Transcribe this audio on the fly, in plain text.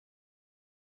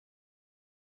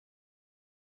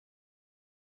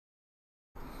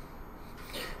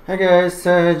Hi guys,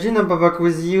 Gino Babak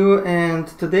with you, and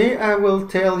today I will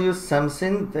tell you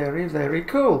something very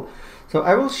cool. So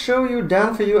I will show you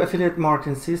done for you affiliate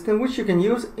marketing system which you can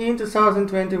use in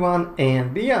 2021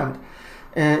 and beyond.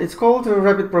 It's called a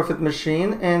Rapid Profit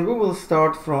Machine, and we will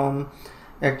start from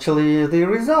actually the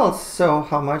results. So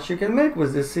how much you can make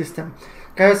with this system.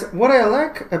 Guys, what I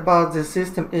like about this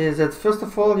system is that first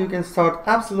of all you can start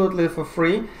absolutely for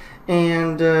free.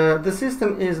 And the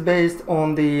system is based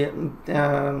on the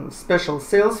special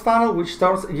sales funnel, which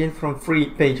starts again from free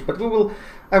page. But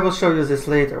I will show you this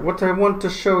later. What I want to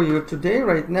show you today,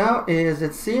 right now, is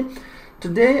that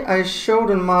today I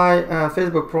showed on my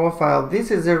Facebook profile.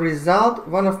 This is a result.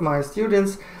 One of my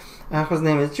students, whose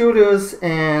name is Julius,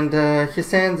 and he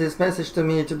sent this message to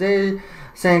me today.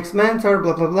 Thanks, mentor,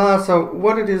 blah blah blah. So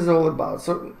what it is all about.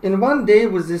 So in one day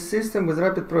with this system, with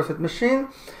Rapid Profit Machine,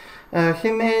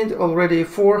 he made already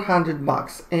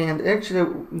 $400, and actually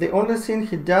the only thing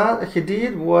he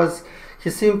did was he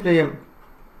simply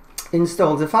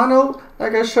installed the funnel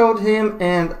like I showed him,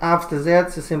 and after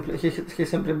that he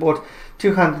simply bought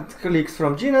 200 clicks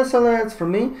from Genius Alerts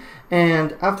from me,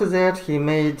 and after that he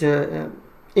made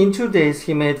in 2 days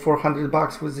he made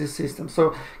 $400 with this system.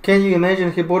 So can you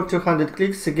imagine, he bought 200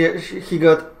 clicks, he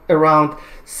got around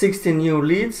 60 new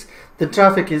leads. The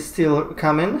traffic is still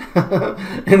coming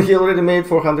and he already made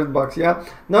 $400. Yeah,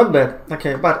 not bad.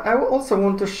 Okay, but I also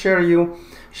want to share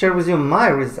with you my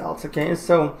results. Okay,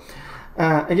 so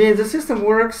again, the system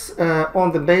works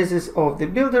on the basis of the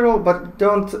Builderall, but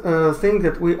don't think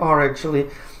that we are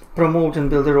actually promoting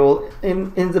Builderall.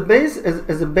 In the base,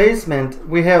 as a basement,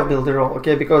 we have Builderall.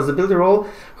 Okay, because the Builderall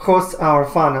hosts our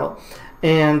funnel.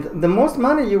 And the most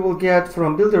money you will get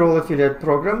from Builderall affiliate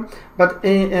program, but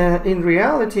in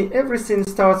reality everything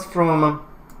starts from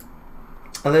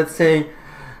let's say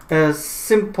a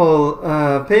simple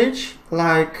page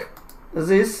like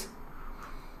this,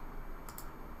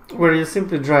 where you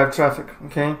simply drive traffic.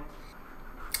 Okay,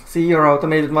 see, your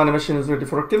automated money machine is ready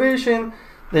for activation.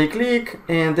 They click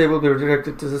and they will be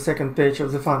redirected to the second page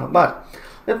of the funnel. But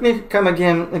let me come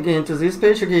again to this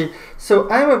page. Okay, so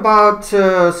I'm about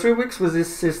 3 weeks with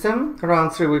this system,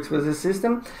 around 3 weeks with this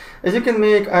system. As you can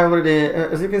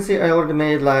see, I already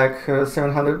made like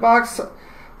 $700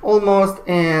 almost.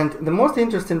 And the most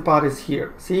interesting part is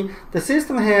here. See, the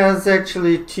system has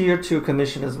actually tier 2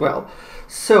 commission as well.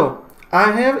 So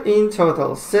I have in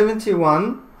total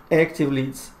 71 active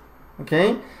leads.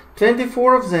 Okay,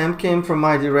 24 of them came from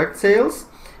my direct sales,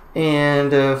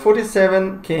 and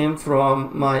 47 came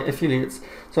from my affiliates.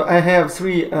 So I have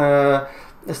 3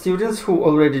 students who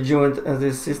already joined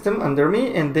this system under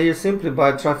me, and they simply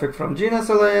buy traffic from Genius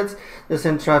Alerts. They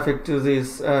send traffic to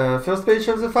this first page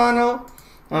of the funnel.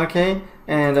 Okay,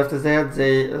 and after that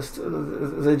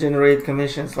they generate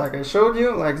commissions like I showed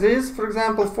you, like this, for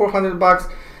example, $400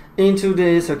 in 2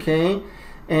 days. Okay.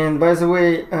 And by the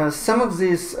way, some of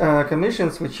these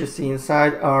commissions which you see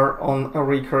inside are on a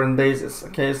recurrent basis.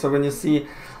 Okay, so when you see,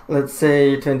 let's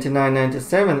say,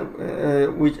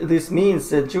 $29.97, which this means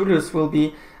that Julius will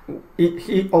be,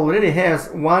 he already has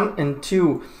 1 and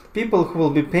 2 people who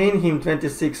will be paying him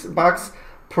 $26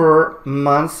 per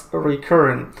month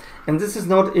recurring, and this is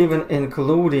not even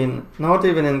including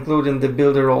the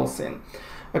Builderall thing.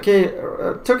 Okay,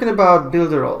 talking about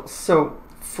Builderall, so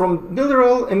from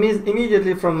Builderall,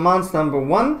 immediately from month number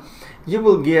 1, you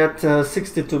will get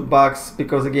 $62,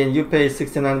 because again you pay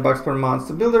 $69 per month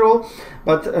to Builderall,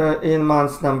 but in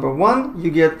month number 1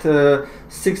 you get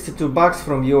 $62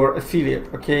 from your affiliate.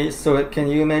 Okay, so can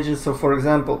you imagine? So for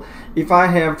example, if I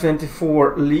have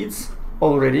 24 leads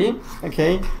already,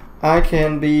 okay, I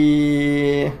can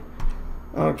be,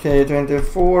 okay,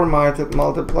 24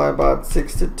 multiplied by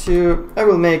 62, I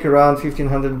will make around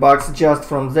 $1,500 just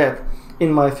from that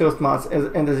in my first month.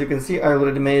 And as you can see, I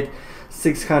already made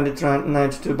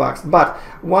 $692. But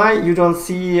why you don't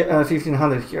see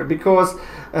 1,500 here? Because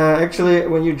actually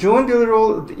when you join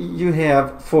Builderall, you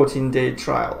have 14-day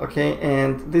trial. Okay,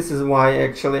 and this is why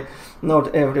actually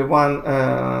not everyone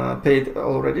paid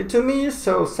already to me,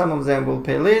 so some of them will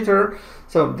pay later.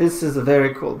 So this is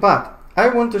very cool. But I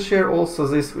want to share also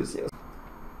this with you.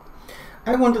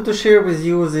 I wanted to share with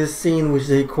you this thing which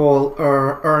they call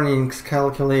earnings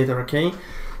calculator. Okay,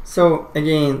 so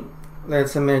again,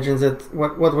 let's imagine that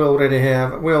what we already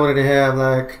have. We already have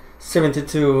like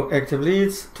 72 active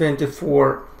leads,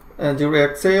 24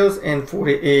 direct sales, and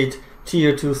 48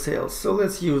 tier 2 sales. So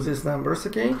let's use these numbers.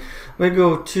 Okay, we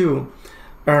go to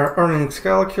our earnings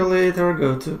calculator,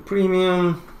 go to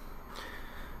premium.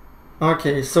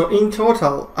 Okay, so in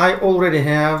total I already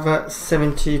have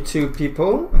 72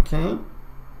 people. Okay,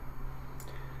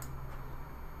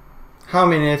 how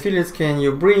many affiliates can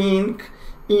you bring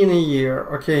in a year.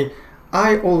 Okay,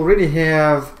 I already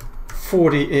have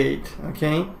 48,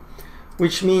 okay,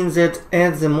 which means that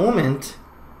at the moment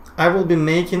I will be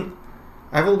making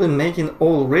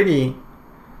already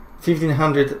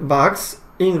 $1,500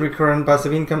 in recurrent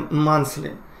passive income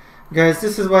monthly. Guys,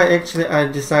 this is why actually I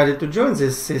decided to join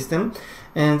this system,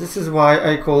 and this is why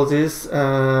I call this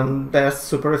best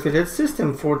super affiliate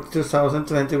system for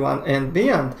 2021 and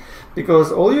beyond,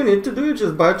 because all you need to do is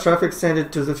just buy traffic, send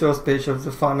it to the first page of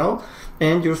the funnel,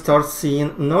 and you start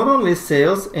seeing not only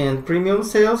sales and premium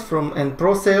sales and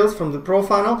pro sales from the pro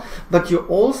funnel, but you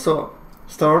also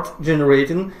start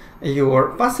generating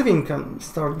your passive income,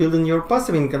 start building your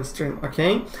passive income stream.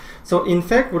 Okay, so in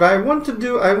fact what I want to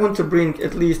do, I want to bring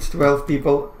at least 12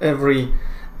 people every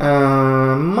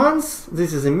month.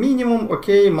 This is a minimum.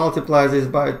 Okay, multiply this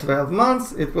by 12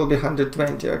 months, it will be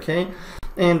 120. Okay,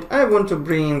 and I want to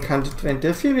bring 120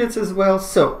 affiliates as well.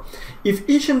 So if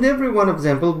each and every one of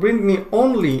them will bring me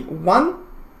only one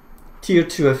tier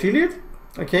 2 affiliate,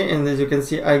 okay, and as you can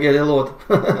see I get a lot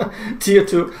tier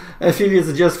 2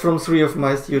 affiliates just from 3 of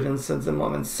my students at the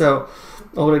moment, so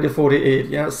already 48.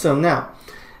 Yeah, so now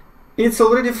it's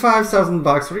already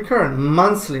 $5,000 recurrent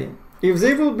monthly. If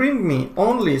they will bring me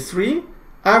only 3,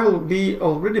 I will be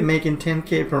already making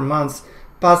 10K per month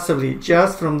passively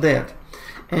just from that.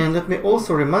 And let me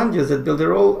also remind you that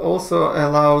Builderall also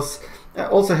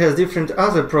has different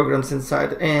other programs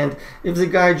inside, and if the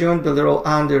guy joined Builderall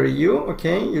under you,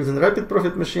 okay, using Rapid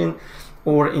Profit Machine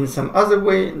or in some other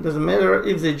way, it doesn't matter,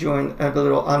 if they join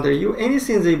Builderall under you,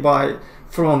 anything they buy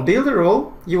from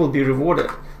Builderall, you will be rewarded.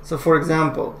 So for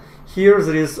example, here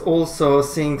there is also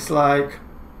things like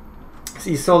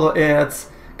solo ads,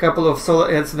 couple of solo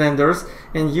ads vendors,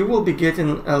 and you will be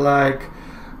getting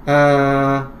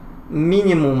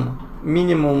minimum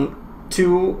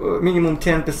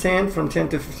 10%, from 10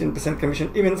 to 15% commission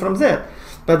even from that.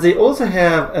 But they also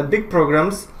have big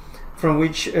programs from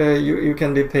which you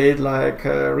can be paid like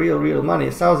real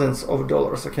money, thousands of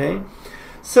dollars. Okay,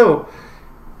 so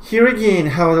here again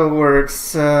how it all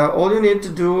works. All you need to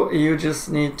do, you just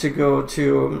need to go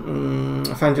to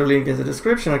find your link in the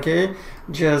description. Okay,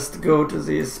 just go to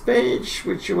this page,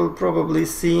 which you will probably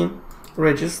see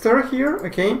register here.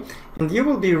 Okay, and you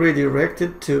will be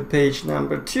redirected to page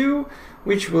number 2,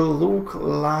 which will look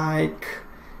like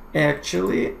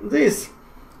actually this.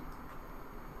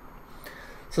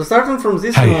 So starting from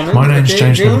this moment, my name's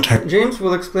okay, James. James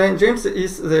will explain. James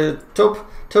is the top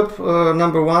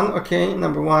number 1, okay,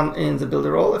 number 1 in the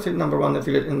Builderall, number 1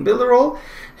 affiliate in Builderall.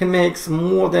 He makes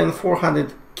more than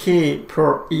 400K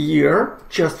per year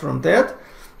just from that.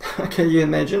 Can you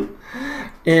imagine?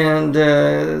 And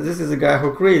this is the guy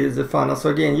who created the funnel. So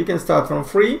again, you can start from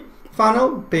free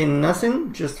funnel, pay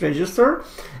nothing, just register,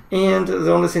 and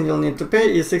the only thing you'll need to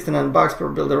pay is $69 per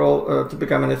Builderall to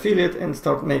become an affiliate and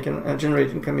start making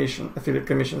generating affiliate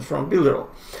commissions from Builderall.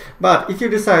 But if you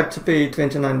decide to pay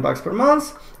 $29 per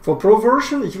month for pro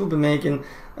version, you will be making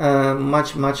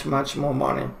much more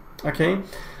money. Okay,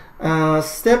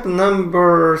 step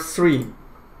number 3.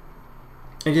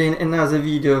 Again, another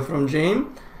video from James.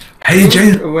 Hey,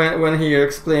 James. When he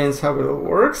explains how it all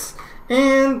works.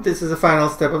 And this is the final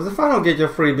step of the funnel: get your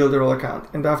free Builderall account.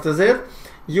 And after that,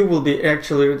 you will be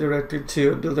actually redirected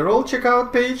to a Builderall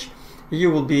checkout page.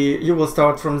 You will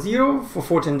start from 0 for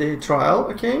 14-day trial.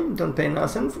 Okay, don't pay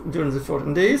nothing during the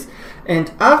 14 days.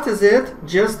 And after that,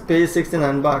 just pay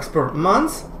 $69 per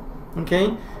month.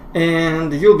 Okay,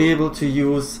 and you'll be able to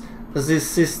use this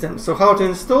system. So how to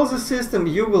install the system,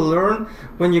 you will learn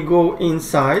when you go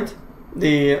inside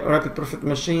the Rapid Profit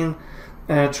Machine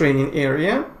training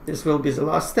area. This will be the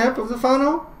last step of the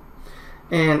funnel,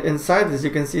 and inside, as you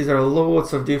can see, there are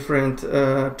lots of different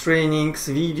trainings,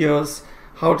 videos,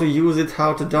 how to use it,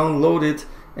 how to download it,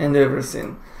 and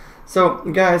everything. So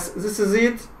guys, this is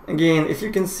it. Again, if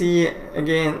you can see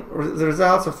again the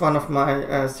results of one of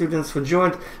my students who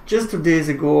joined just 2 days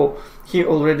ago, he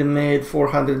already made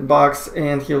 $400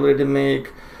 and he already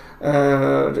make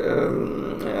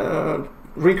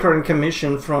recurring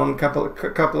commission from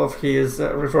couple of his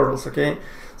referrals. Okay,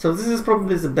 so this is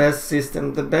probably the best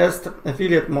system, the best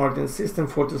affiliate marketing system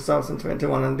for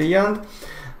 2021 and beyond.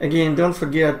 Again, don't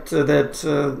forget that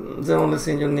the only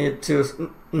thing you need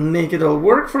to make it all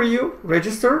work for you,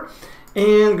 register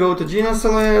and go to Genius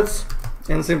Ads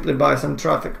and simply buy some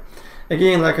traffic.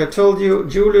 Again, like I told you,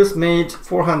 Julius made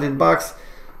 $400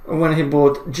 when he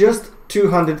bought just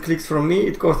 200 clicks from me.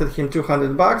 It costed him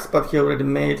 $200, but he already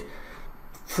made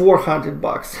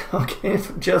 $400, okay,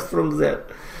 just from that.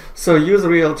 So use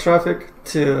real traffic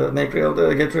to make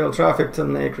get real traffic to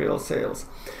make real sales.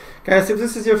 Guys, if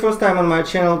this is your first time on my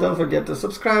channel, don't forget to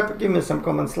subscribe, give me some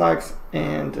comments, likes,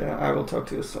 and I will talk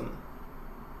to you soon.